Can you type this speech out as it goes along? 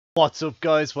What's up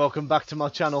guys, welcome back to my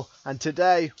channel, and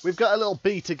today we've got a little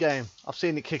beta game. I've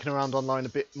seen it kicking around online a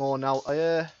bit more now.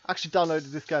 I actually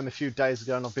downloaded this game a few days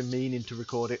ago and I've been meaning to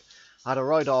record it. I had a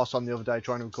right arse on the other day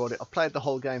trying to record it. I've played the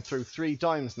whole game through 3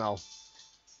 times now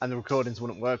and the recordings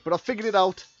wouldn't work, but I figured it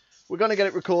out. We're going to get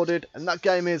it recorded, and that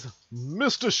game is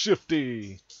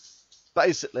MrShifty.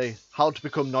 Basically, how to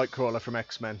become Nightcrawler from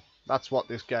X-Men. That's what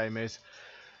this game is.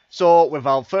 So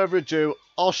without further ado,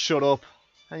 I'll shut up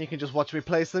and you can just watch me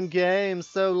play some games.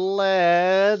 So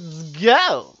let's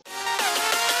go!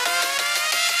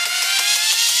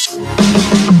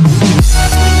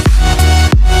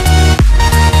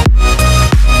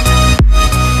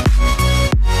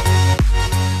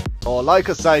 Oh, like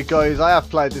I say guys, I have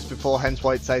played this before, hence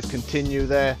why it says continue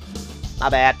there. My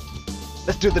bad.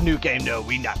 Let's do the new game though.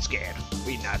 We not scared.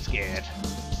 We not scared.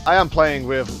 I am playing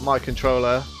with my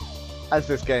controller, as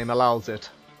this game allows it.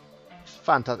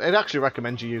 Fantastic. It actually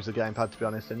recommends you use the gamepad, to be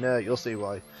honest, and you'll see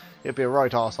why. It'd be a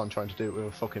right arse on trying to do it with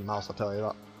a fucking mouse, I'll tell you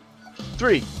that.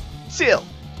 3, 2,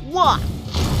 1.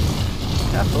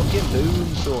 Yeah, fucking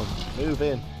boom, son. Move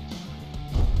in.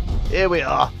 Here we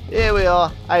are. Here we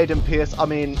are. Aiden Pierce. I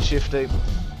mean, Shifty.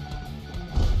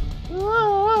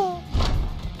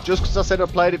 Just because I said I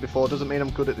played it before doesn't mean I'm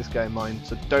good at this game, mind.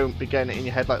 So don't be getting it in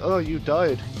your head like, oh, you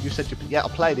died. You said you... Yeah, I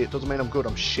played it. Doesn't mean I'm good.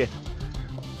 I'm shit.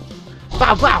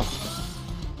 Bow, bow!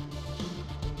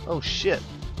 Oh shit.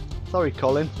 Sorry,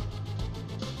 Colin.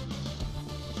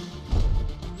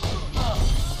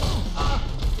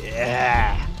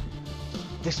 Yeah.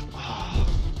 This... Oh.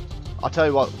 I'll tell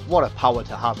you what a power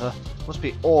to have her. Must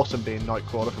be awesome being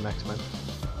Nightcrawler from X-Men.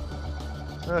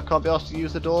 Can't be asked to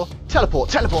use the door. Teleport,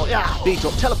 teleport, yeah! Beat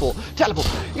up, teleport, teleport,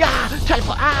 yeah!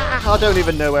 Teleport, ah! I don't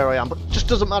even know where I am, but it just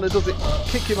doesn't matter, does it?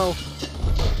 Kick him off.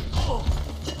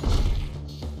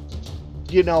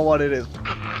 You know what it is.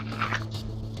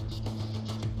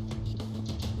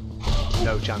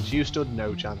 No chance. You stood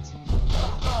no chance.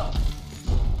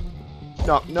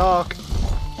 Knock, knock.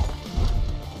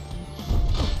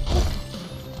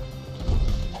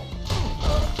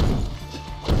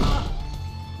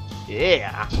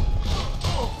 Yeah.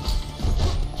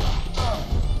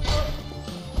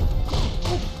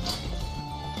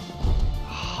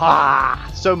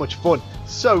 Ha! So much fun.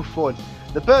 So fun.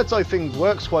 The bird's eye thing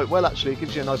works quite well actually. It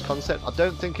gives you a nice concept. I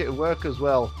don't think it would work as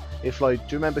well if, like,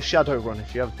 do you remember Shadowrun?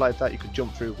 If you ever played that, you could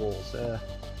jump through walls.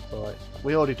 Alright.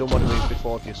 We already done one of these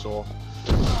before, if you saw.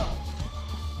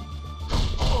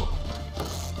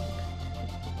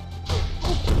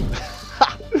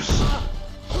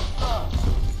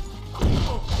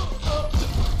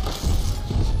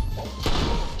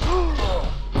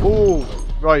 Oh,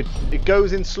 right. It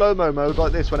goes in slow-mo mode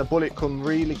like this when a bullet comes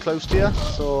really close to you.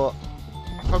 So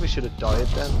I probably should have died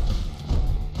then,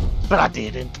 but I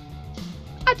didn't.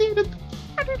 I didn't.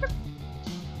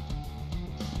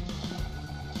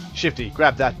 Shifty,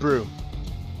 grab that broom.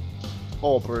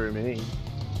 Or brooming.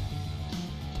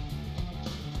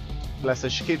 Bless her.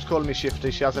 She keeps calling me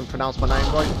Shifty. She hasn't pronounced my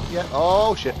name right yet.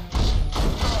 Oh shit.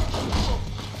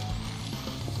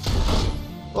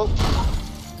 Oh.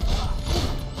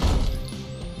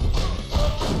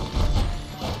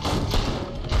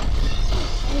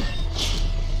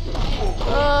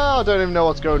 I don't even know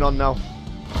what's going on now.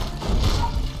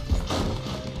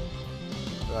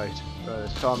 Right,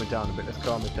 let's calm it down a bit, let's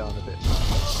calm it down a bit.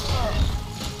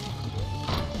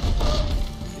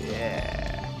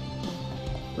 Yeah.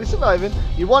 We're surviving.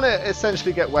 You want to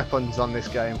essentially get weapons on this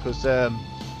game, because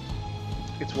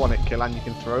it's one hit kill and you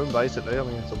can throw them basically. I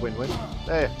mean, it's a win-win.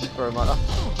 There, throw them like that.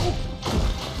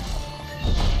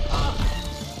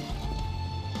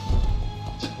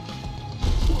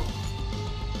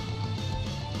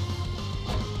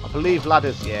 I believe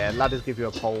ladders, yeah, ladders give you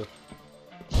a pole.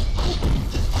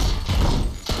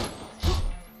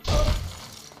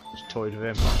 Just toyed with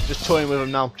him. Just toying with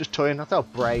him now. Just toying. That's how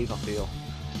brave I feel.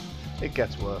 It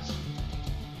gets worse.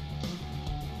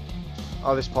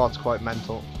 Oh, this part's quite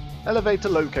mental. Elevator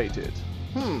located.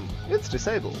 It's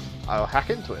disabled. I'll hack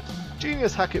into it.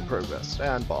 Genius hack in progress.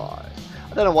 Stand by.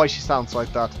 I don't know why she sounds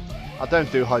like that. I don't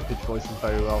do high-pitched voices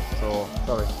very well, so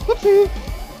sorry. Whoopsie!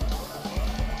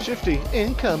 Shifty,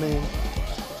 incoming.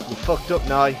 You fucked up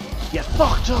now. You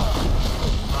fucked up.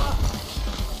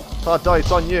 If I die,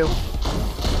 it's on you.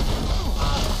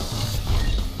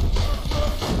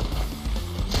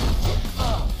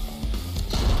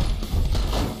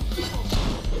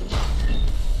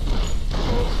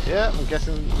 Yeah, I'm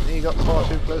guessing he got far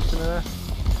too close to there.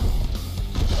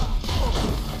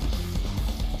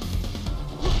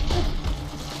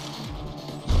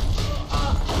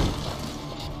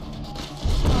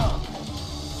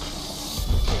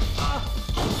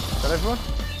 that everyone?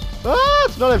 Ah,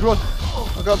 it's not everyone.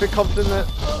 I've got a bit confident that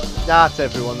that's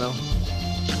everyone though.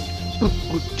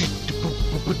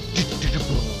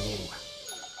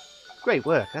 Great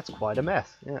work. That's quite a mess.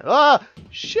 Yeah. Ah,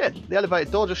 shit! The elevator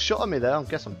door just shut on me there. I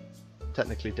guess I'm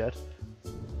technically dead.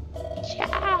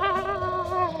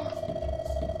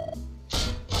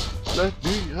 Let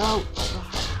me out.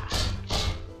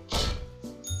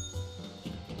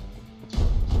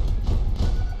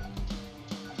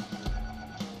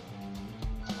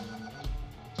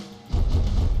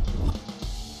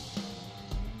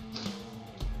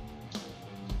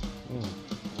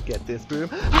 Get this broom.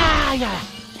 Ah, yeah.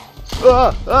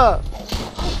 Ah, ah.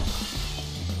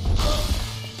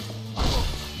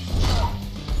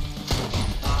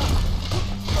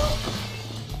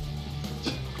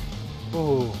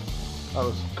 Oh, I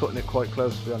was cutting it quite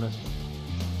close, to be honest.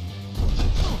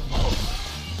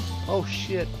 Oh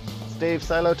shit! Steve,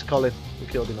 say hello to Colin. We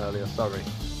killed him earlier. Sorry.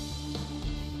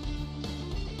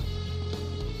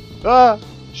 Ah,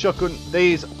 shotgun.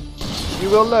 These, you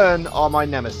will learn, are my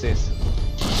nemesis.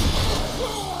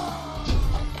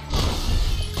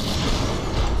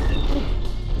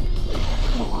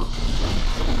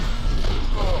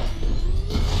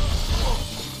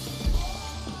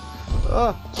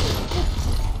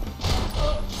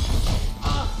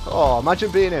 Oh, imagine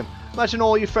being him. Imagine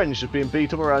all your friends just being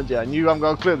beat up around you and you haven't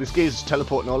got a clue. This geezer's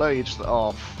teleporting all over you. Just like,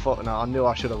 oh, fuck no. I knew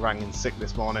I should have rang in sick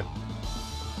this morning.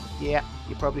 Yeah,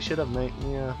 you probably should have, mate.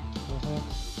 Yeah.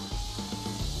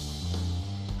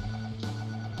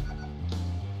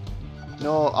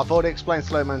 No, I've already explained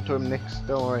slow mo to him, Nix.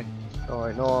 Don't worry. Don't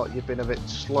worry. No, you've been a bit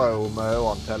slow mo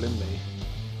on telling me.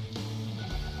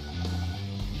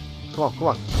 Come on, come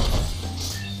on.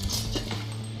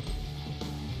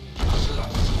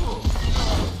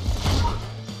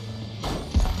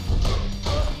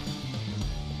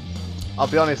 I'll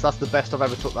be honest, that's the best I've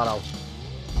ever took that out.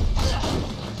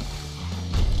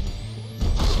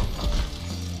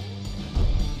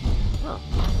 Oh.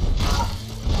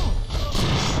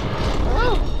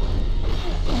 Oh.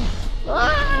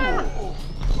 Ah.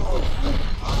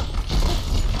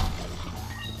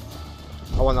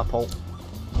 I want that pole.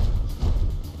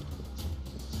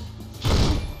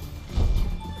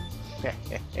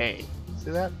 Hey,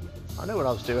 see that? I know what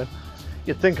I was doing.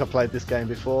 You'd think I played this game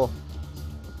before.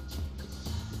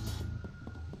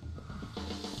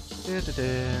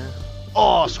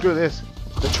 Oh, screw this.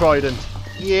 The trident.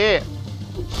 Yeah.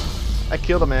 I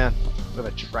killed a man with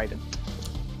a trident.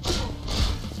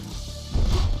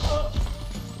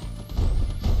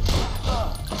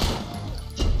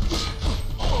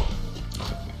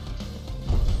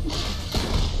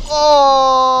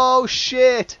 Oh,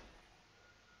 shit.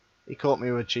 He caught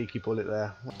me with a cheeky bullet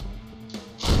there.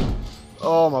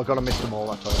 Oh my god, I missed them all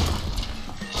that time.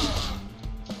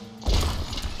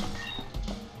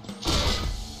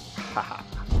 Haha.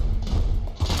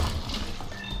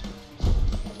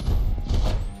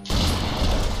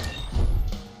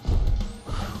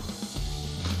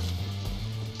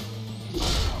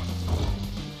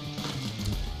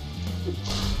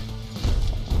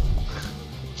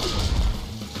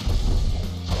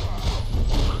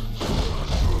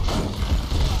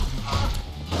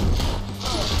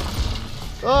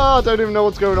 Oh, I don't even know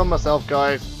what's going on myself,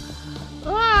 guys.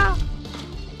 Ah!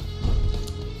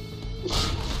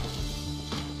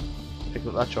 Pick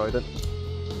up that trident.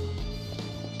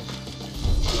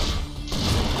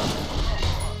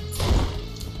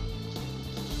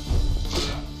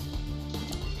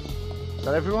 Is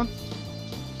that everyone?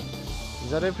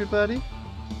 Is that everybody?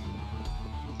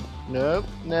 Nope,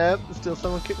 nope, there's still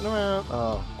someone kicking around.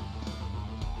 Oh.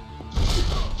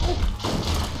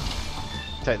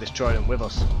 Take this trident with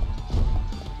us.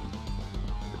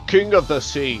 The King of the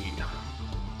Sea.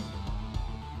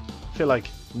 I feel like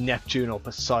Neptune or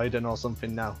Poseidon or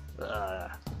something now.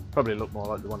 Probably look more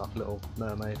like the one off Little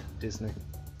Mermaid, Disney.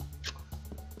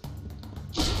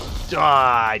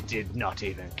 I did not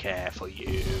even care for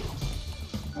you.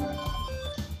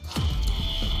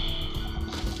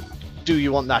 Do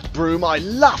you want that broom? I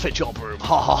laugh at your broom.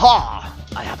 Ha ha ha!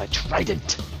 I have a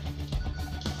trident.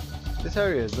 This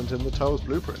area isn't in the Toes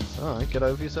blueprints. Alright, get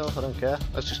over yourself, I don't care.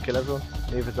 Let's just kill everyone.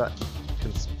 Even if that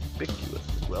conspicuous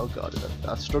as well guarded.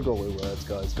 I struggle with words,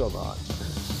 guys, come on.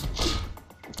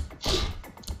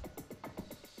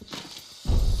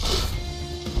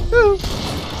 Woo!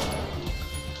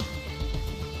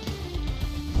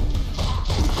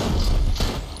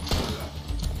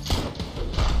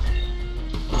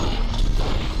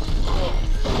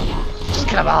 Just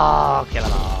kill them all! Kill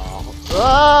them all!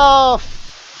 Oh!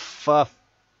 For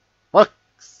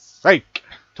fuck's sake!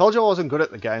 Told you I wasn't good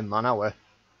at the game, man. I were.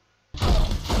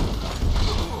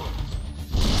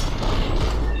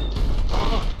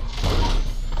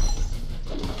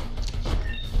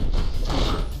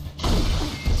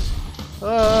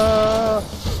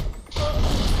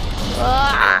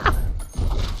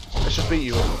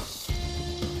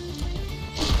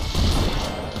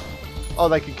 Oh,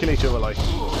 they can kill each other, like.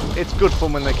 It's good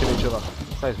fun when they kill each other.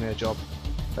 Saves me a job.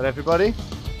 Is that everybody?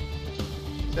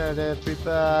 Is that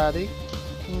everybody?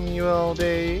 You all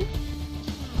day?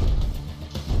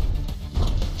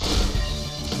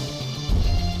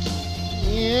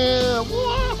 Yeah!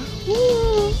 Woo!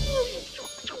 Woo!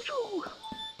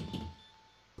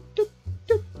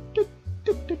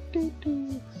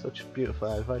 Such beautiful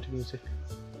elevator music.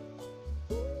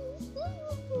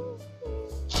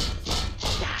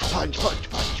 Punch, punch,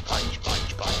 punch, punch,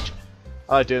 punch, punch.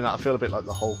 I like doing that. I feel a bit like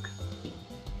the Hulk.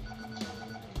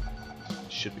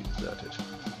 Should be deserted.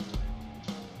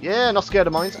 Yeah, not scared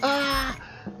of mines. Ah!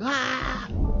 Ah!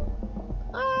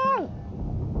 Ah!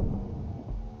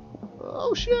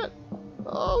 Oh shit!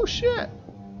 Oh shit!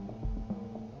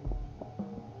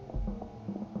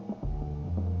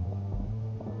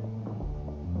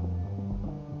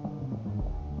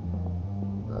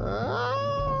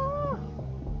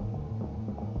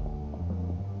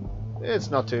 It's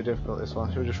not too difficult, this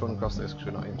one. We'll just run across this because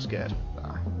we're not even scared.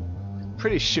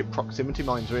 Pretty shit proximity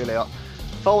mines, really.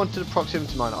 If I wanted a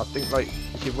proximity mine, I think, like,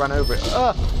 if you ran over it.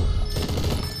 Ah!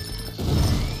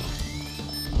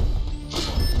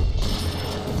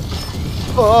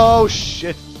 Oh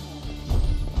shit!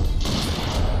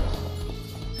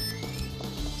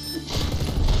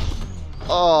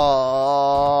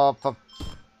 Oh, for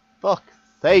fuck's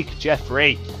sake,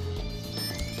 Jeffrey!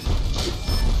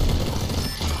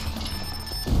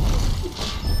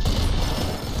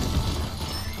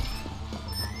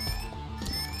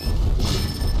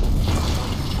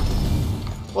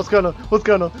 What's going on? What's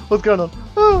going on? What's going on?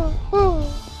 Ah, ah.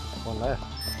 One left.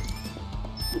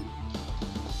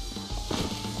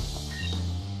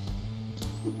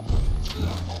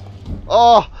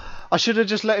 Oh! I should have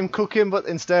just let him cook him, but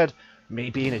instead, me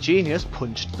being a genius,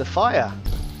 punched the fire.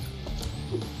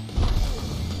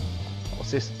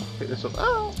 What's this? Pick this up.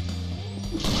 Oh!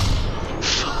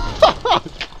 Fuck!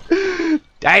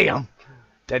 Damn!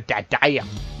 Damn!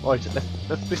 Right,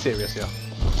 let's be serious here.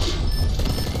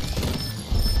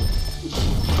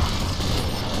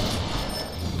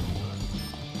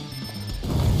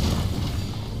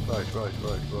 Right.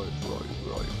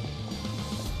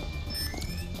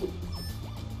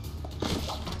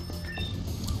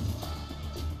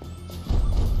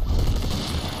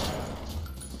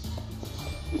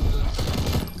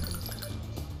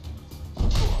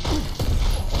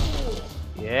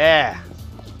 Yeah.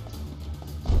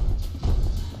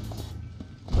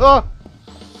 Oh!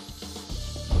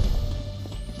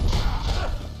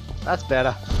 That's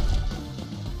better.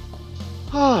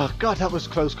 Oh god, that was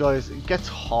close, guys. It gets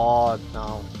hard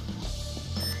now.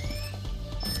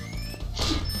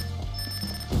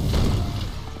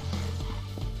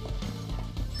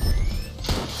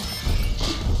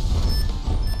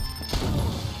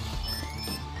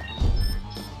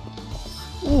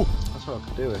 Ooh, that's what I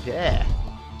could do with, yeah.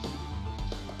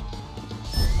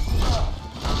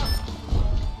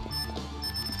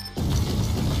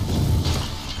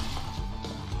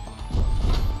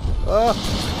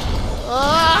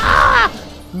 Ah!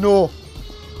 No.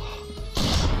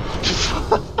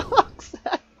 For fuck's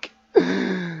sake.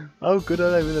 How good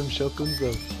are they with them shotguns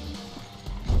though?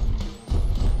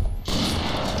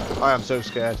 I am so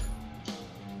scared.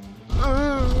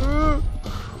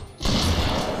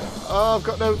 Oh, I've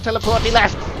got no teleporting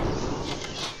left.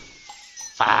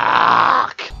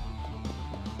 Fuck.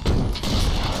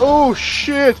 Oh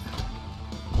shit.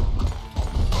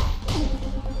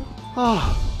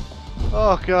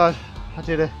 Oh god, I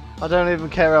did it. I don't even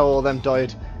care how all of them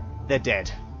died. They're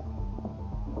dead.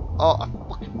 Oh, I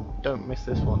fucking don't miss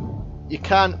this one. You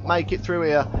can't make it through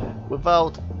here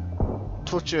without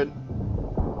touching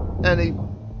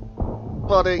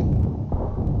anybody.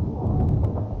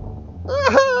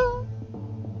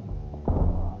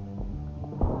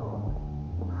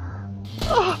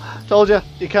 Oh, told you,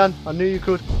 you can. I knew you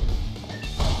could.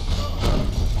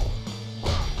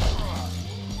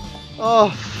 Oh,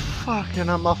 fucking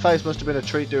hell, my face must have been a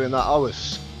treat doing that. I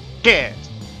was scared.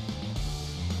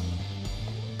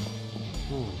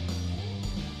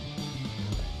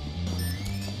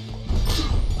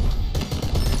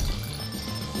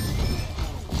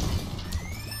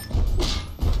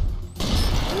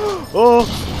 Oh!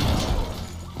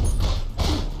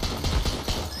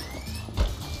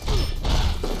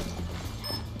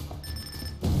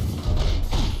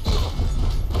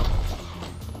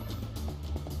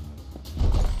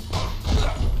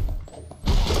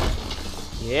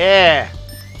 Yeah!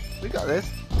 We got this.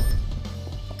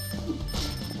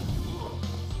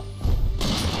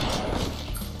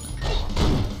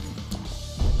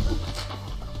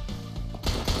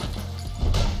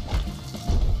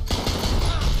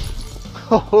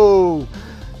 Oh,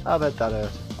 I bet that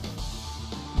hurt.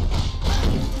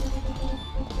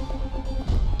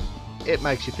 It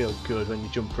makes you feel good when you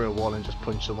jump through a wall and just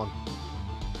punch someone.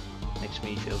 Makes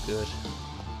me feel good.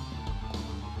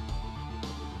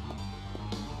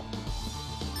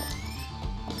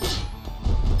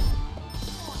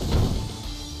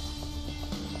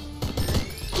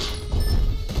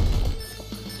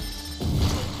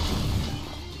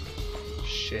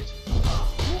 Shit.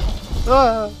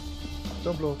 Ah!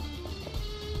 Don't blow.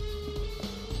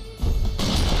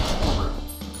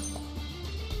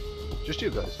 Just you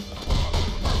guys.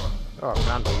 Oh,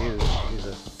 Randall, he's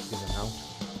a no.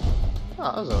 Oh,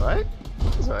 that was alright.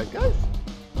 That was alright, guys.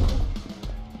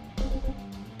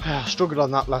 I struggled on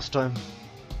that last time.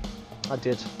 I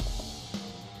did.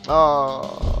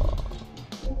 Oh.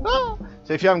 Ah.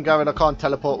 So if you haven't gathered, I can't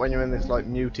teleport when you're in this like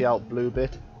muty out blue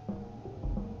bit.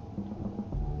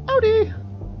 Howdy!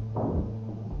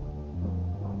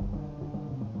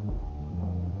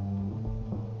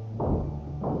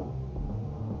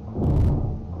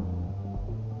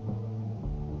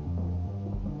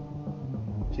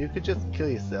 If you could just kill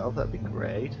yourself, that'd be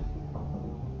great.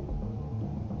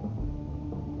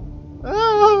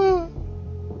 Ah!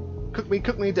 Cook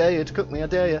me, dare you, cook me, I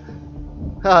dare you.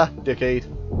 Ha, dickhead.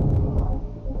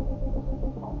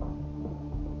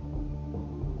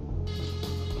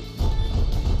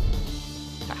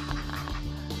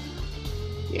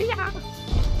 Yeah.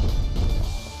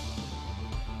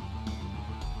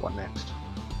 What next?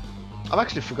 I've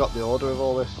actually forgot the order of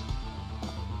all this.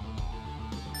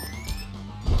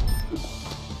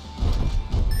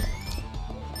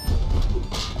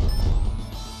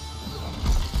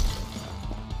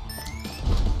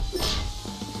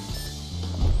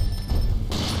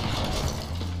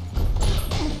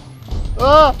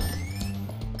 Ah!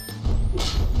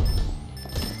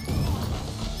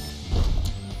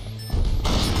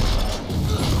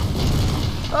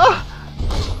 Ah!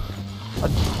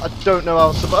 I don't know how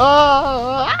I'm surviving.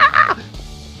 Ah!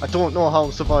 I don't know how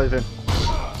I'm surviving,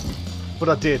 but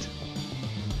I did.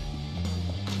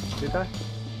 Did I?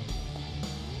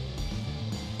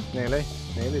 Nearly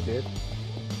did.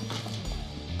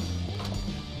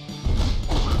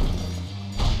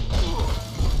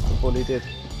 Fully did.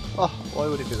 Oh, why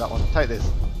would it do that one? Take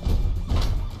this.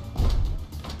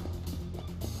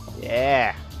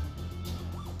 Yeah.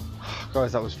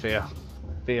 Guys, that was fear.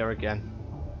 Fear again.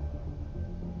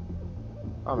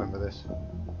 I remember this.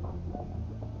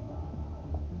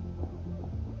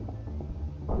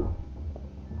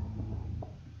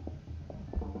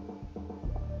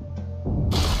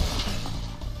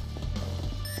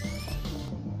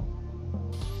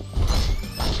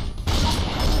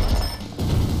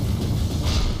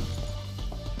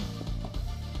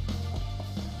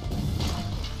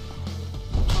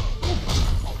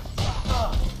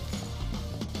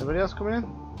 Anybody else coming in?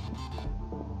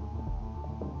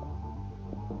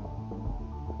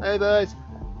 Hey boys!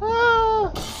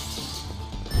 Ah!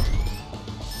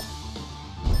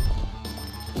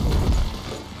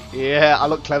 Yeah, I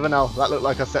look clever now. That looked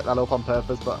like I set that up on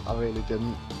purpose, but I really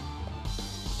didn't.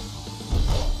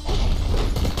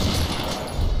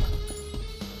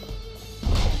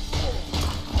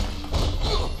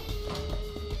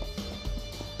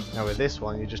 Now with this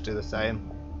one, you just do the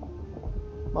same.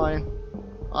 Mine.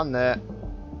 On there.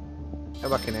 Go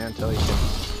back in here until you can.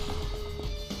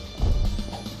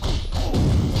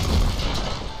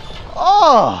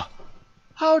 Oh!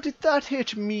 How did that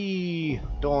hit me?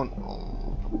 Don't.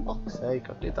 Oh, for fuck's sake,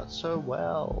 I did that so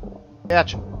well.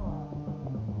 Catch.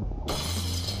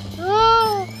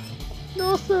 Ah!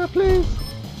 No, sir, please.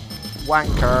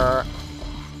 Wanker.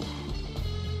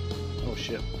 Oh,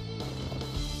 shit.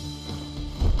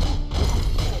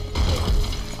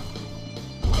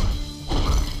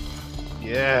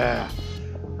 Yeah!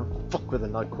 Fuck with a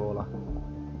Nightcrawler.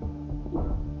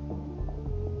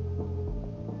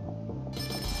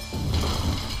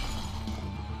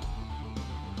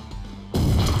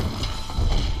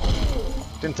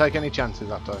 Didn't take any chances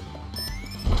that time.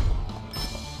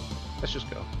 Let's just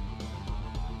go.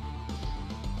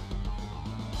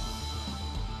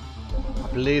 I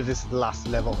believe this is the last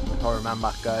level, if I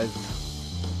remember, guys.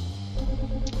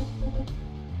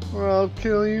 Or I'll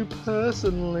kill you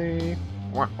personally.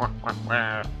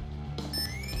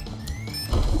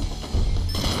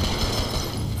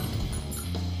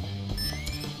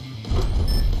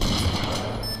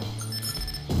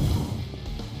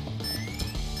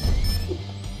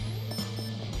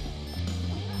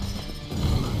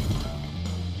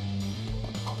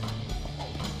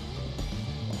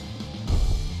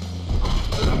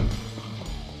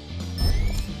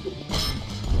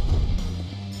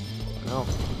 No.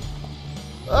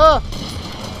 Ah!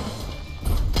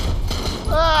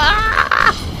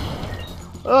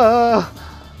 Ah!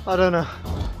 I don't know.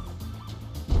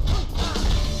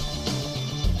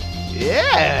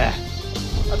 Yeah!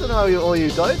 I don't know how all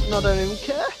you died, and I don't even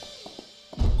care.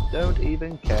 Don't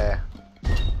even care.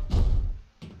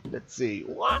 Let's see.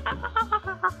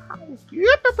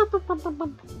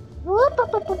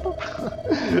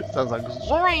 Sounds like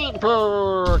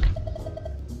Zoidberg.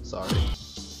 Sorry.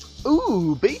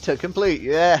 Ooh, beta complete.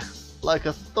 Yeah, like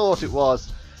I thought it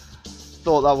was.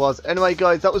 Thought that was. Anyway,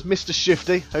 guys, that was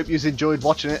MrShifty. Hope you enjoyed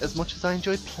watching it as much as I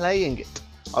enjoyed playing it.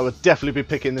 I would definitely be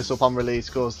picking this up on release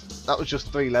because that was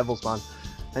just 3 levels, man.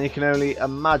 And you can only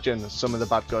imagine some of the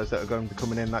bad guys that are going to be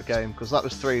coming in that game because that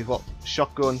was 3. What?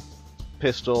 Shotgun,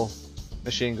 pistol,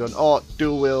 machine gun,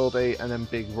 dual wieldy, and then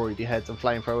big roidy heads and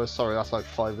flamethrowers. Sorry, that's like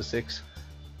 5 or 6.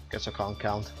 Guess I can't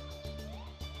count.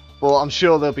 But I'm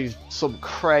sure there'll be some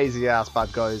crazy ass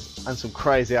bad guys and some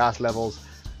crazy ass levels.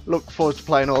 Look forward to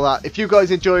playing all that. If you guys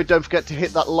enjoyed, don't forget to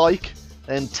hit that like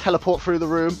and teleport through the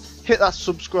room. Hit that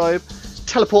subscribe.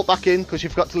 Teleport back in because you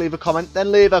forgot to leave a comment.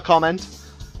 Then leave a comment.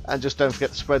 And just don't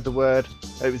forget to spread the word.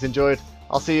 Hope you've enjoyed.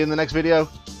 I'll see you in the next video.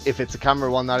 If it's a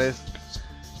camera one, that is.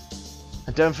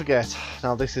 And don't forget.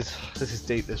 Now this is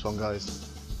deep, this one, guys.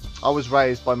 I was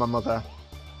raised by my mother.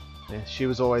 Yeah, she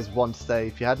was always one to say,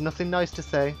 if you had nothing nice to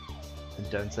say, then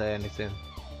don't say anything.